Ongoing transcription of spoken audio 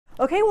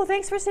Okay, well,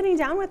 thanks for sitting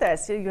down with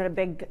us. You had a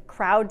big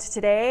crowd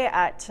today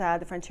at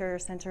the Frontier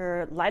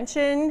Centre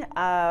luncheon.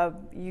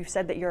 You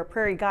said that you're a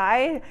prairie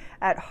guy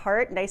at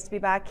heart. Nice to be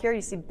back here.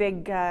 You see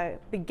big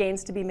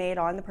gains to be made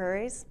on the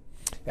prairies?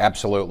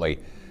 Absolutely.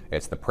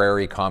 It's the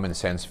prairie common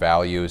sense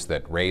values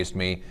that raised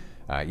me.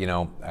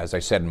 As I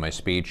said in my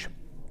speech,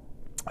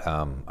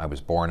 I was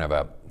born of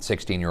a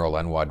 16-year-old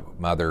unwed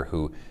mother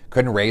who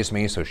couldn't raise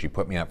me, so she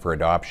put me up for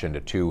adoption to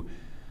two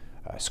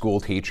school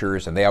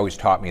teachers, and they always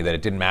taught me that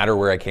it didn't matter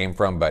where I came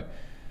from, but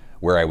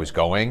where I was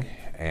going,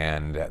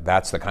 and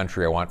that's the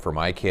country I want for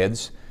my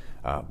kids.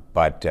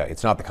 But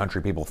it's not the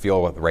country people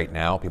feel with right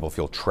now. People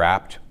feel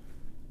trapped.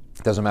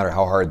 It doesn't matter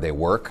how hard they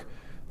work.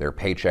 Their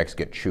paychecks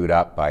get chewed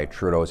up by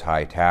Trudeau's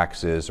high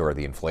taxes or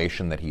the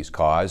inflation that he's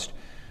caused,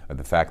 or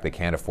the fact they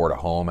can't afford a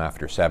home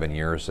after 7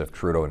 years of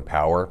Trudeau in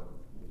power.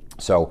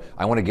 So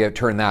I want to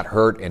turn that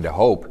hurt into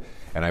hope,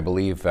 and I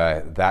believe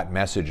that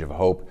message of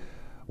hope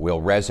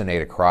will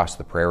resonate across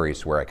the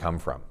prairies where I come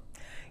from.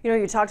 You know,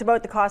 you talked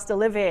about the cost of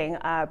living.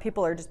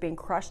 People are just being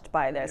crushed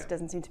by this. It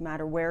doesn't seem to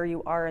matter where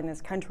you are in this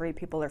country.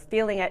 People are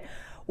feeling it.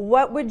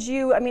 What would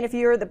you, if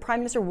you're the Prime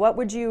Minister,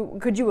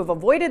 could you have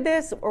avoided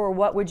this, or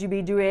what would you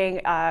be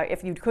doing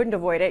if you couldn't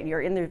avoid it and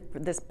you're in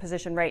this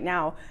position right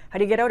now? How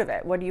do you get out of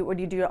it? What do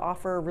you do to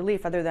offer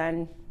relief other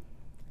than,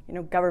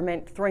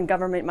 throwing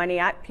government money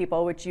at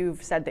people, which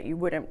you've said that you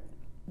wouldn't?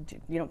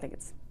 You don't think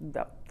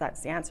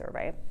that's the answer,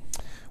 right?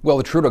 Well,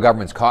 the Trudeau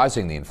government's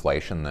causing the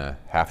inflation. The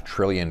 $500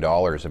 billion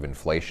of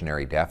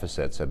inflationary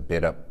deficits have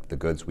bid up the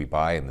goods we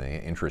buy and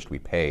the interest we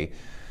pay,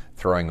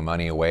 throwing the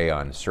money away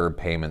on CERB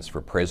payments for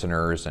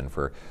prisoners and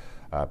for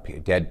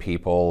dead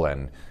people,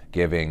 and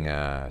giving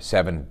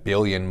 $7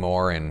 billion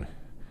more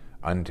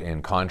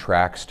in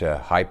contracts to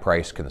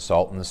high-priced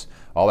consultants.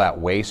 All that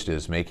waste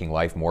is making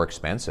life more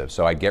expensive.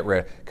 So I'd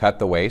cut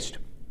the waste,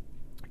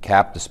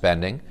 cap the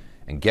spending,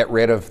 and get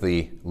rid of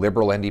the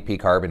Liberal NDP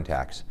carbon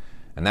tax.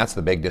 And that's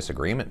the big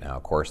disagreement now.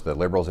 Of course, the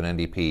Liberals and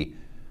NDP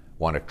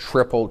want to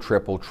triple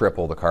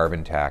the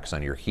carbon tax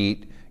on your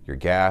heat, your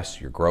gas,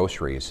 your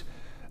groceries.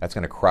 That's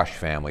going to crush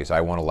families.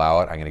 I won't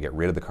allow it. I'm going to get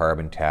rid of the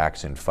carbon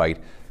tax and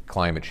fight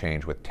climate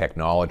change with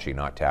technology,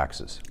 not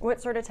taxes. What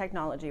sort of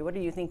technology? What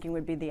are you thinking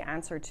would be the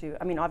answer to?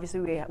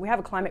 Obviously we have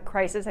a climate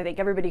crisis. I think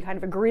everybody kind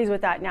of agrees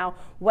with that now.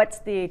 What's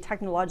the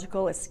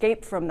technological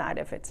escape from that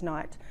if it's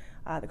not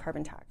the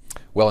carbon tax?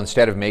 Well,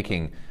 instead of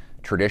making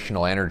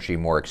traditional energy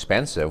more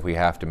expensive, we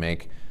have to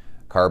make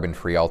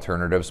carbon-free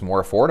alternatives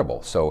more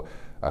affordable. So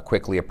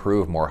quickly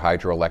approve more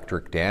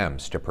hydroelectric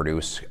dams to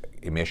produce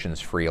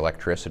emissions-free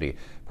electricity,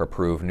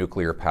 approve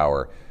nuclear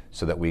power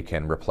so that we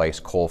can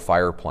replace coal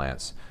fire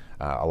plants,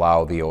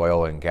 allow the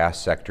oil and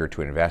gas sector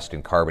to invest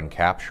in carbon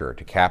capture,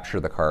 to capture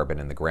the carbon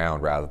in the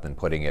ground rather than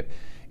putting it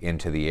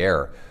into the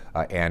air,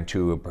 and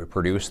to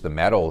produce the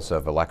metals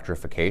of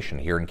electrification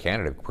here in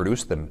Canada,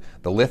 produce the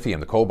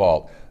lithium, the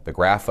cobalt, the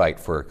graphite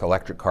for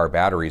electric car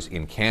batteries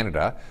in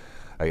Canada,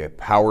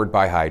 powered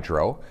by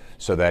hydro,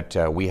 so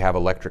that we have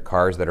electric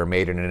cars that are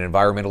made in an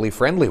environmentally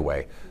friendly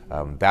way.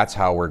 That's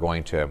how we're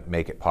going to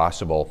make it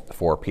possible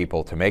for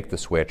people to make the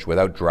switch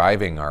without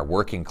driving our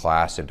working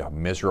class into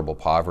miserable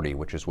poverty,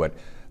 which is what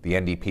the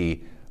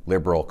NDP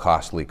Liberal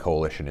Costly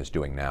Coalition is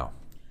doing now.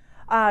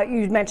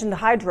 You mentioned the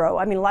hydro.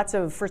 Lots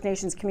of First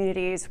Nations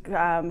communities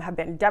have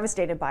been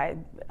devastated by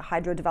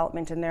hydro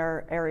development in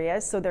their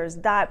areas. So there's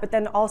that. But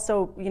then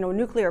also,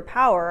 nuclear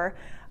power.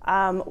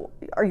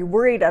 Are you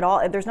worried at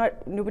all?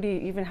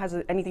 Nobody even has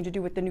anything to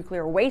do with the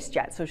nuclear waste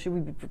yet. So should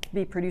we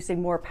be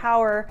producing more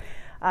power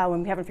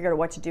when we haven't figured out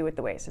what to do with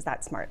the waste? Is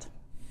that smart?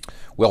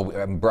 Well,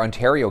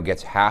 Ontario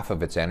gets half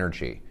of its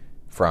energy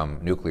from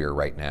nuclear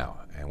right now,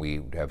 and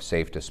we have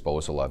safe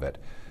disposal of it.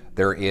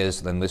 There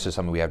is, and this is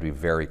something we have to be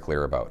very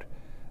clear about,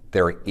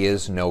 there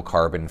is no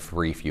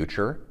carbon-free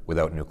future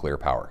without nuclear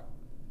power.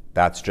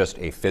 That's just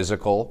a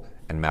physical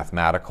and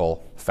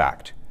mathematical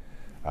fact.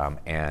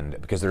 And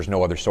because there's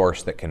no other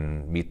source that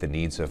can meet the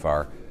needs of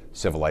our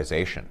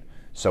civilization.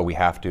 So we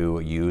have to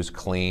use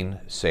clean,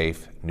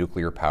 safe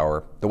nuclear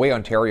power, the way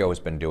Ontario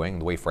has been doing,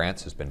 the way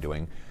France has been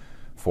doing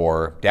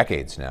for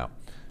decades now.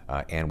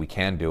 And we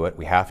can do it,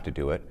 we have to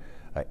do it,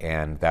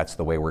 and that's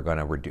the way we're going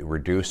to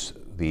reduce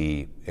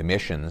the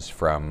emissions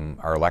from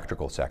our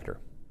electrical sector.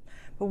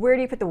 But where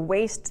do you put the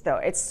waste, though?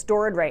 It's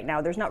stored right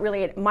now. There's not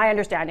really, my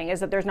understanding is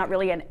that there's not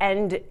really an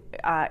end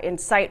in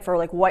sight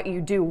for what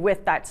you do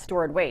with that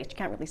stored waste. You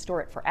can't really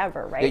store it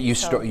forever, right? You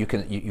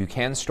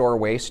can store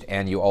waste,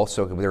 and you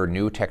also, there are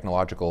new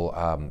technological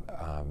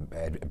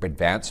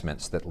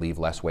advancements that leave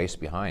less waste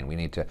behind.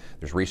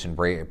 There's recent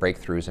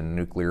breakthroughs in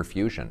nuclear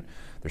fusion.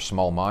 There's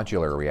small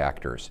modular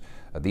reactors.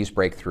 These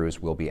breakthroughs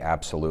will be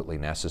absolutely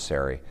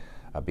necessary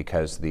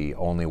because the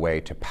only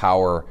way to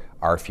power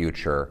our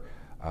future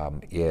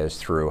is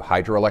through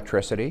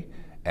hydroelectricity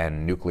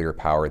and nuclear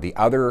power. The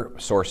other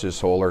sources,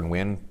 solar and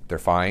wind, they're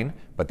fine,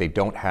 but they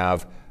don't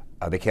have,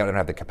 they can't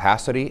have the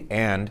capacity,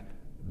 and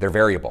they're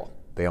variable.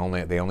 They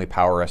only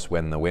power us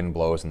when the wind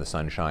blows and the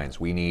sun shines.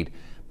 We need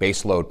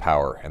base load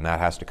power, and that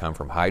has to come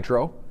from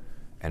hydro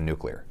and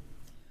nuclear.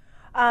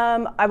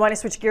 I want to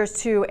switch gears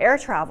to air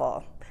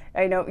travel.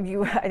 I know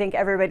you, I think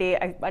everybody,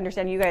 I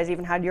understand you guys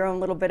even had your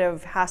own little bit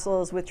of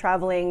hassles with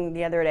traveling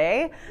the other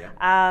day.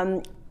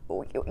 Yeah.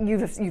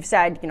 You've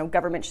said, you know,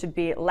 government should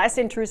be less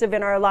intrusive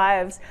in our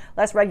lives,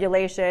 less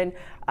regulation.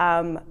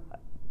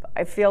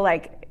 I feel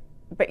like,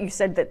 but you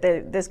said that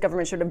this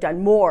government should have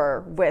done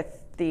more with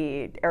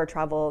the air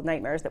travel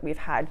nightmares that we've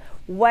had.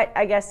 What,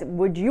 I guess,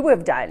 would you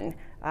have done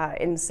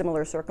in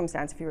similar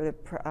circumstance if you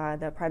were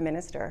the Prime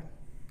Minister?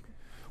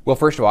 Well,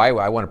 first of all,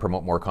 I want to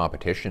promote more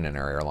competition in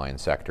our airline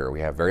sector. We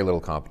have very little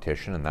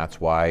competition, and that's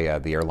why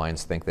the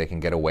airlines think they can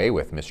get away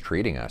with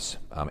mistreating us.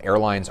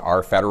 Airlines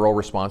are federal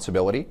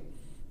responsibility.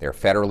 They're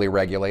federally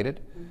regulated.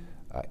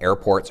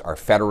 Airports are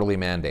federally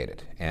mandated.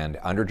 And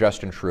under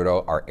Justin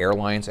Trudeau, our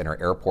airlines and our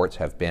airports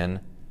have been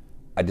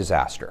a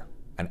disaster,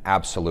 an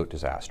absolute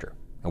disaster.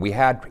 And we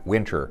had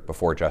winter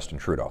before Justin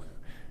Trudeau.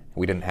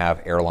 We didn't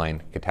have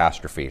airline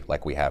catastrophe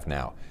like we have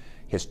now.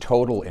 His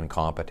total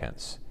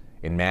incompetence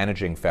in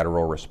managing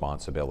federal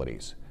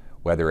responsibilities,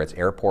 whether it's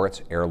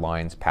airports,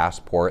 airlines,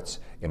 passports,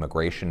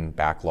 immigration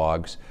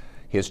backlogs,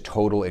 his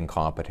total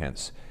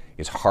incompetence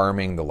is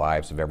harming the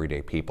lives of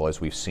everyday people, as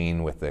we've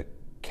seen with the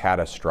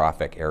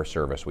catastrophic air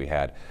service we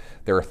had.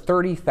 There are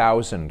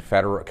 30,000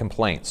 federal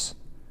complaints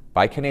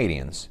by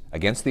Canadians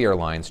against the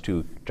airlines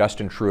to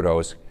Justin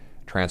Trudeau's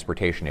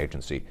transportation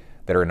agency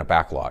that are in a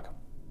backlog.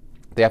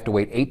 They have to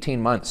wait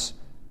 18 months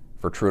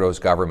for Trudeau's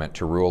government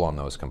to rule on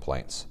those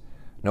complaints.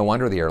 No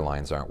wonder the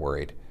airlines aren't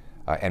worried.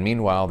 And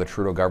meanwhile, the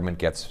Trudeau government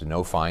gets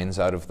no fines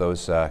out of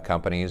those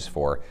companies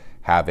for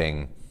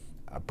having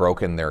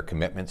broken their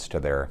commitments to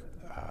their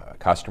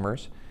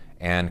customers.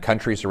 And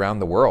countries around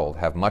the world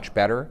have much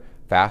better,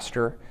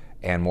 faster,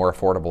 and more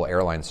affordable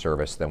airline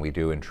service than we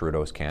do in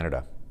Trudeau's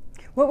Canada.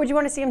 What would you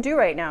want to see him do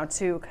right now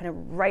to kind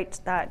of right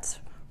that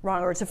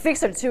wrong, or to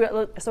fix it so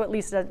at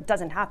least it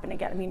doesn't happen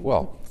again? I mean,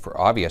 well,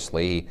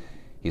 obviously,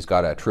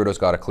 Trudeau's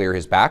got to clear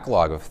his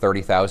backlog of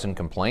 30,000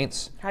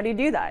 complaints. How do you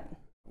do that?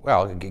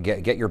 Well,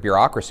 get your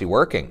bureaucracy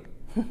working.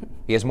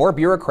 He has more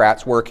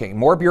bureaucrats working,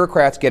 more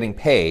bureaucrats getting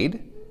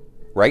paid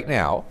right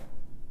now,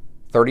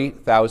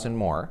 30,000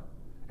 more,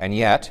 and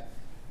yet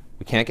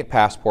we can't get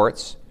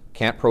passports,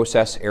 can't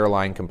process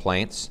airline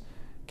complaints,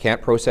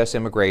 can't process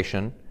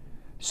immigration.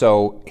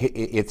 So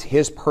it's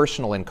his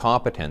personal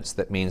incompetence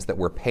that means that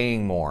we're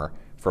paying more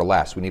for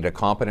less. We need a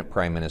competent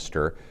Prime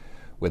Minister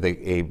with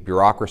a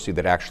bureaucracy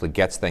that actually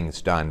gets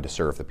things done to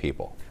serve the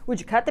people. Would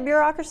you cut the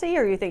bureaucracy,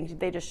 or you think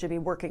they just should be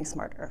working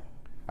smarter?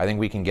 I think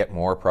we can get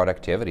more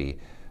productivity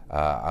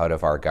out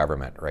of our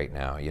government right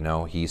now. You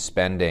know, he's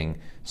spending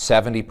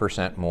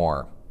 70%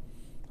 more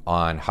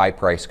on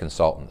high-priced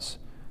consultants.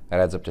 That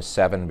adds up to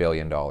 $7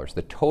 billion.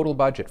 The total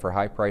budget for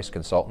high-priced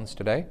consultants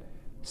today,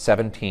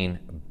 $17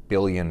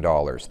 billion.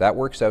 That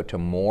works out to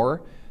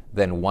more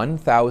than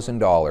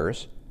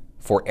 $1,000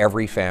 for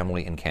every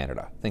family in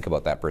Canada. Think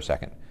about that for a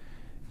second.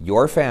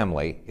 Your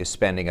family is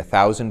spending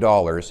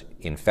 $1,000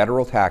 in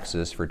federal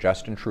taxes for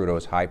Justin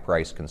Trudeau's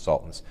high-priced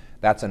consultants.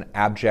 That's an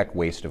abject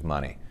waste of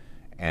money,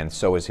 and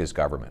so is his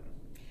government.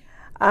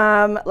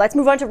 Let's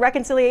move on to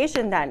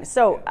reconciliation then.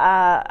 So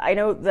I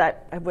know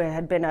that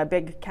had been a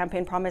big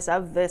campaign promise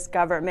of this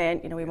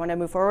government. You know, we want to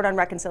move forward on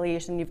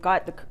reconciliation. You've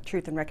got the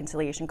Truth and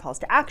Reconciliation calls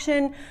to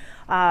action.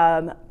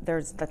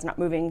 That's not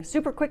moving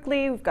super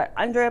quickly. We've got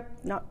UNDRIP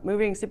not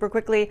moving super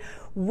quickly.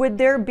 Would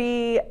there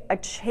be a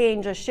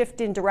change, a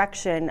shift in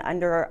direction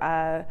under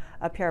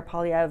a Pierre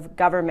Poilievre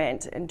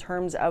government in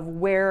terms of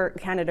where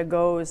Canada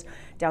goes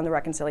down the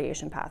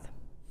reconciliation path?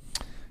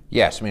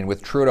 Yes, I mean,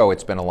 with Trudeau,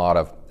 it's been a lot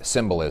of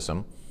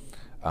symbolism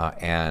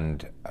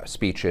and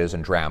speeches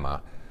and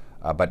drama,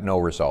 but no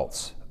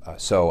results.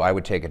 So I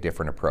would take a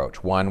different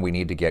approach. One, we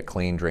need to get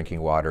clean drinking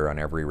water on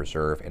every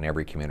reserve in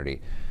every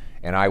community.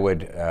 And I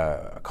would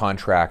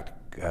contract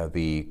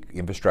the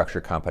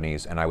infrastructure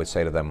companies, and I would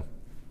say to them,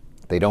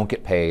 they don't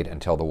get paid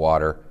until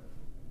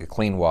the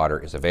clean water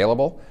is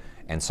available,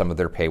 and some of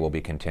their pay will be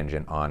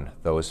contingent on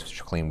those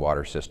clean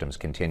water systems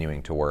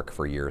continuing to work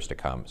for years to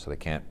come. So they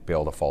can't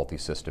build a faulty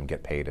system,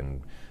 get paid,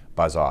 and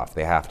buzz off.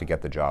 They have to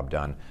get the job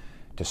done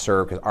to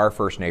serve, because our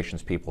First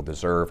Nations people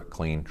deserve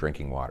clean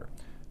drinking water.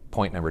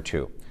 Point number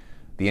two,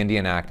 the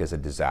Indian Act is a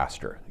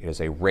disaster. It is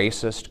a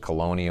racist,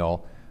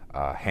 colonial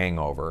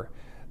hangover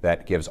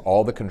that gives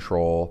all the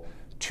control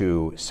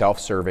to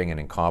self-serving and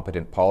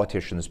incompetent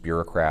politicians,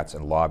 bureaucrats,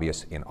 and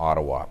lobbyists in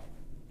Ottawa,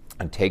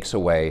 and takes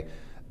away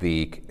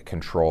the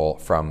control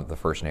from the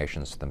First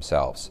Nations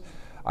themselves.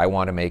 I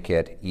want to make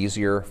it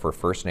easier for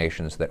First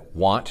Nations that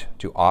want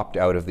to opt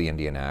out of the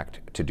Indian Act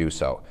to do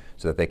so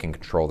that they can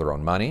control their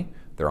own money,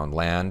 their own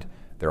land,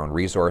 their own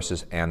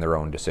resources, and their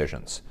own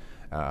decisions.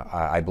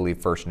 I believe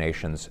First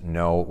Nations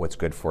know what's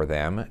good for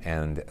them,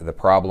 and the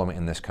problem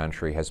in this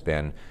country has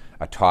been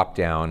a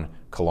top-down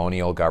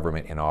colonial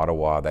government in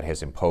Ottawa that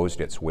has imposed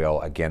its will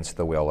against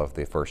the will of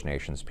the First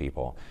Nations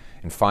people.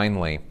 And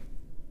finally,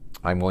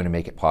 I'm going to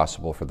make it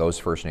possible for those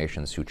First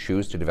Nations who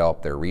choose to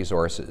develop their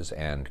resources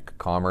and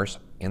commerce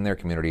in their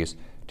communities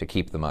to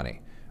keep the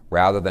money,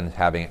 rather than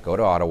having it go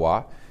to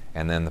Ottawa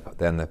and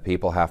then the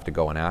people have to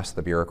go and ask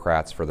the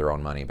bureaucrats for their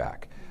own money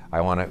back.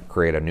 I want to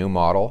create a new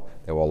model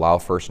that will allow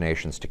First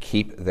Nations to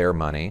keep their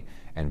money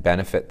and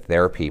benefit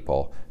their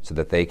people so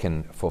that they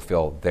can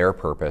fulfill their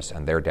purpose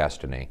and their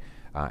destiny,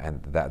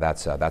 and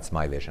that's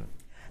my vision.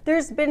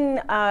 There's been,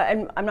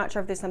 and I'm not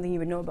sure if there's something you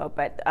would know about,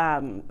 but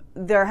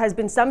there has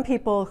been some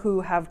people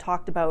who have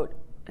talked about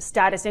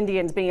status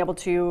Indians being able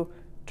to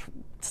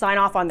sign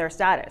off on their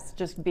status,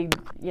 just be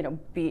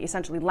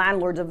essentially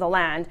landlords of the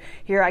land.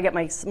 Here I get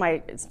my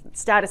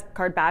status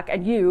card back,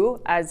 and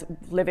you, as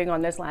living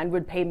on this land,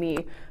 would pay me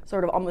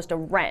sort of almost a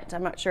rent.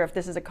 I'm not sure if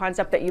this is a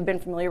concept that you've been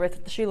familiar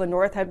with. Sheila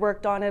North had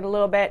worked on it a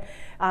little bit.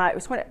 It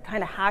was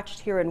kind of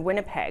hatched here in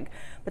Winnipeg,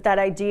 but that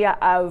idea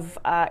of,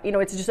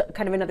 it's just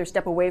kind of another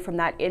step away from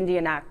that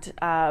Indian Act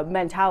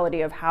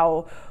mentality of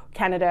how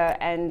Canada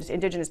and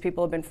Indigenous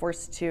people have been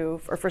forced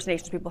to, or First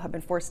Nations people have been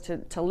forced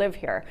to live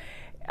here.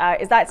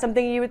 Is that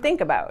something you would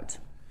think about?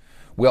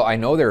 Well, I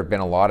know there have been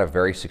a lot of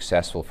very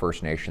successful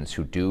First Nations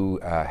who do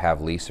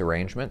have lease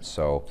arrangements.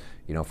 So,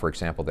 for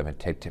example, the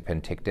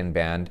Penticton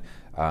Band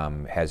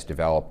has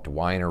developed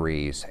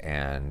wineries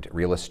and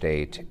real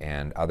estate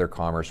and other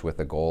commerce with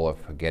the goal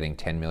of getting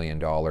 $10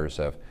 million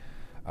of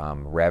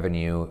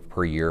revenue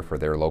per year for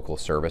their local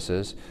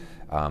services.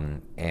 The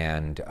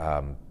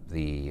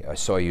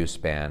Soyuz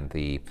Band,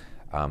 the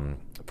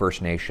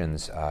First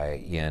Nations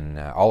in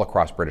all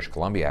across British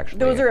Columbia, actually.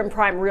 Those are in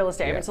prime real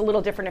estate. Yeah. It's a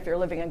little different if you're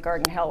living in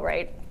Garden Hill,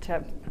 right?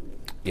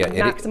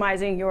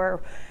 Maximizing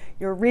your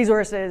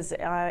resources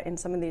in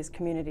some of these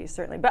communities,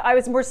 certainly. But I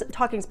was more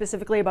talking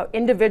specifically about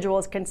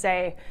individuals can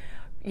say,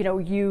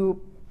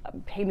 you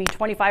pay me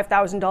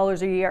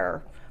 $25,000 a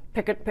year.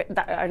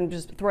 I'm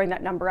just throwing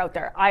that number out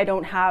there. I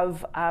don't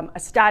have a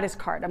status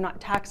card. I'm not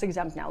tax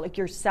exempt now. Like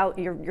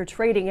you're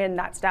trading in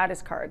that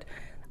status card.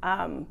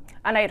 And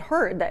I had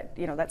heard that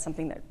that's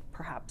something that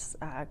perhaps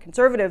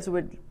conservatives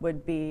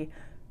would be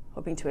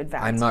hoping to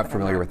advance. I'm not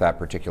familiar with that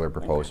particular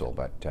proposal,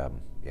 but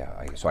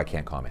so I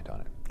can't comment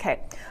on it.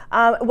 Okay.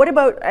 What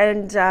about,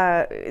 and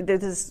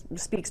this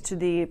speaks to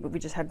we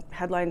just had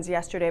headlines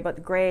yesterday about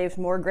the graves,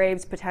 more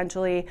graves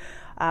potentially.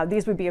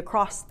 These would be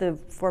across the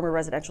former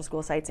residential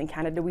school sites in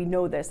Canada. We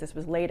know this. This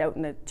was laid out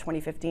in the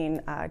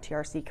 2015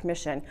 TRC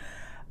Commission.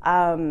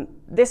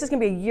 This is going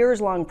to be a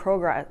years-long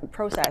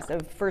process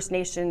of First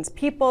Nations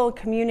people,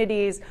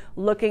 communities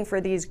looking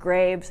for these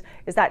graves.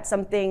 Is that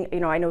something,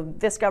 I know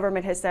this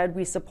government has said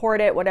we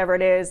support it, whatever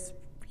it is,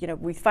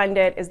 we fund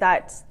it. Is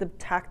that the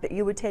tack that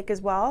you would take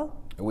as well?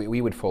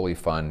 We would fully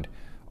fund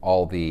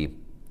all the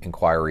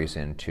inquiries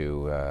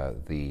into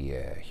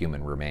the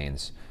human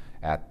remains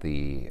at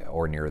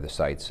or near the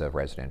sites of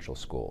residential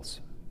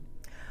schools.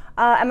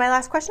 And my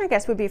last question, I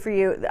guess, would be for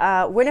you.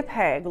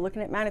 Winnipeg,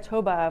 looking at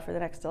Manitoba for the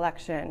next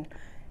election.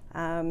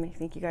 You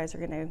think you guys are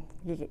going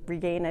to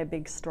regain a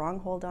big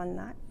stronghold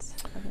on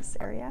this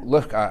area?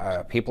 Look,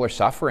 people are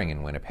suffering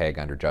in Winnipeg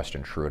under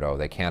Justin Trudeau.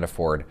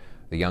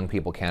 The young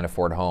people can't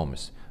afford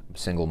homes.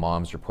 Single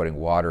moms are putting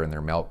water in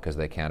their milk because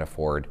they can't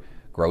afford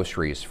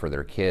groceries for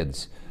their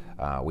kids.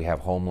 We have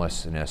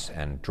homelessness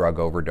and drug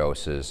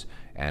overdoses,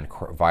 and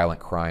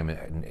violent crime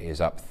is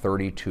up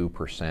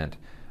 32%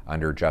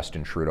 under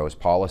Justin Trudeau's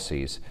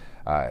policies.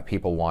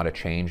 People want a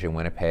change in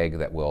Winnipeg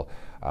that will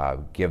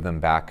give them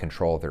back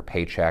control of their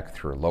paycheck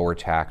through lower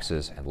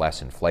taxes and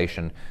less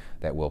inflation,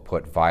 that will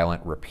put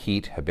violent,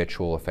 repeat,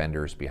 habitual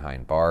offenders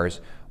behind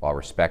bars while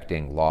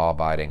respecting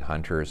law-abiding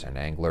hunters and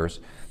anglers.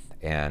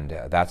 And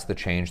that's the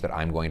change that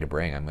I'm going to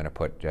bring. I'm going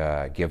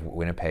to give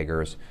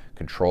Winnipeggers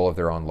control of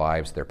their own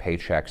lives, their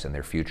paychecks, and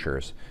their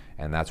futures.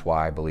 And that's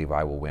why I believe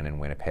I will win in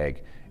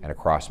Winnipeg and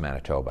across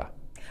Manitoba.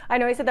 I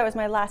know I said that was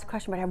my last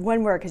question, but I have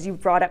one more because you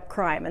brought up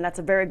crime, and that's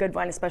a very good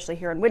one, especially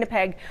here in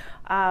Winnipeg.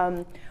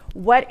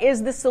 What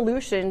is the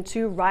solution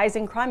to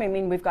rising crime? I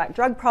mean, we've got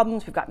drug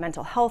problems, we've got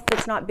mental health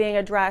that's not being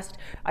addressed.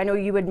 I know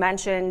you had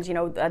mentioned,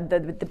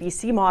 the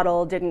BC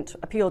model didn't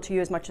appeal to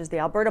you as much as the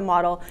Alberta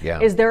model.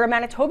 Yeah. Is there a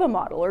Manitoba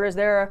model, or is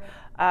there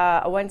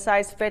a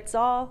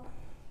one-size-fits-all?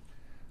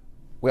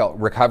 Well,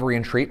 recovery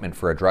and treatment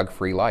for a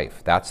drug-free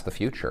life, that's the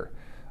future.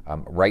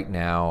 Right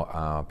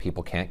now,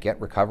 people can't get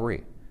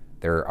recovery.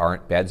 There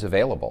aren't beds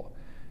available.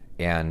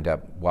 And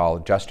while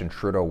Justin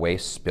Trudeau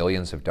wastes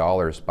billions of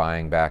dollars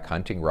buying back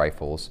hunting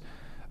rifles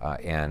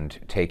and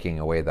taking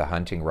away the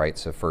hunting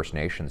rights of First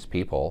Nations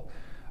people,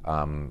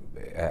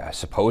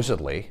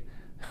 supposedly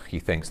he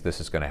thinks this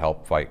is going to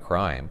help fight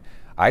crime.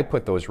 I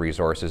put those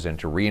resources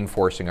into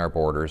reinforcing our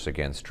borders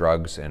against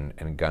drugs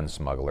and gun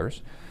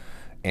smugglers,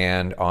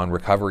 and on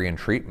recovery and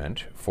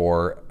treatment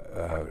for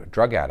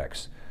drug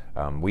addicts.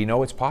 We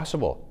know it's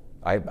possible.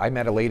 I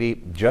met a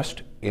lady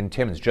just in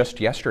Timmins just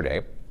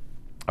yesterday,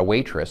 a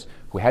waitress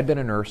who had been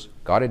a nurse,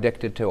 got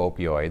addicted to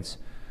opioids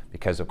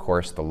because, of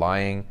course, the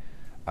lying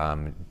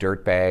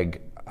dirtbag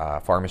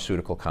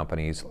pharmaceutical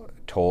companies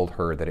told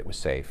her that it was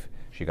safe.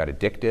 She got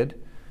addicted,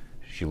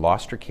 she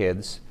lost her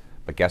kids,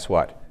 but guess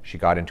what? She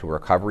got into a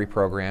recovery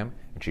program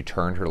and she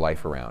turned her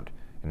life around.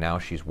 And now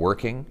she's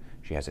working,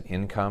 she has an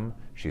income,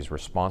 she's a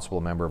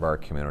responsible member of our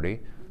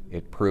community.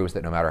 It proves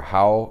that no matter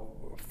how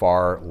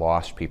far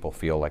lost people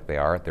feel like they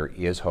are, there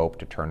is hope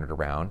to turn it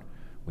around.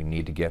 We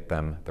need to get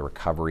them the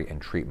recovery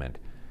and treatment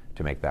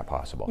to make that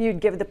possible. You'd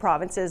give the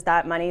provinces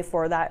that money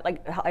for that,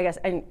 like, I guess,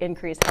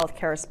 increased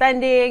healthcare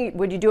spending.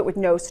 Would you do it with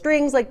no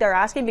strings like they're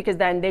asking? Because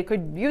then they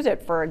could use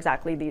it for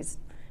exactly these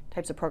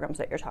types of programs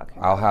that you're talking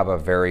about. I'll have a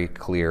very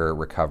clear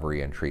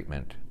recovery and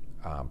treatment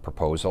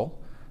proposal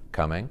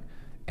coming,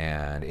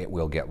 and it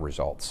will get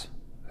results.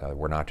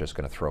 We're not just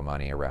going to throw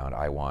money around.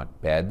 I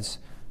want beds,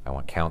 I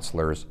want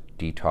counselors,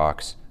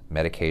 detox,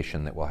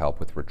 medication that will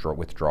help with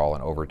withdrawal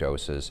and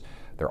overdoses.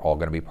 They're all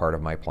going to be part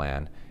of my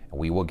plan. And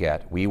we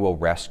will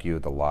rescue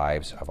the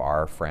lives of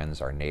our friends,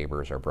 our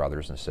neighbors, our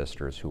brothers and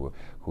sisters who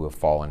have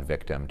fallen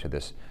victim to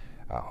this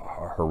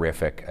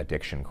horrific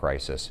addiction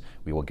crisis.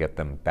 We will get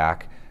them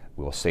back,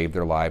 we will save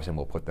their lives, and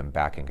we'll put them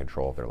back in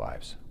control of their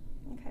lives.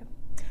 Okay.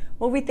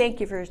 Well, we thank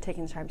you for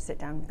taking the time to sit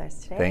down with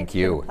us today. Thank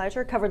you. It's been a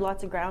pleasure. Covered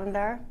lots of ground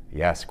there.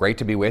 Yes, great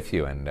to be with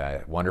you, and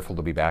wonderful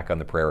to be back on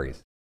the prairies.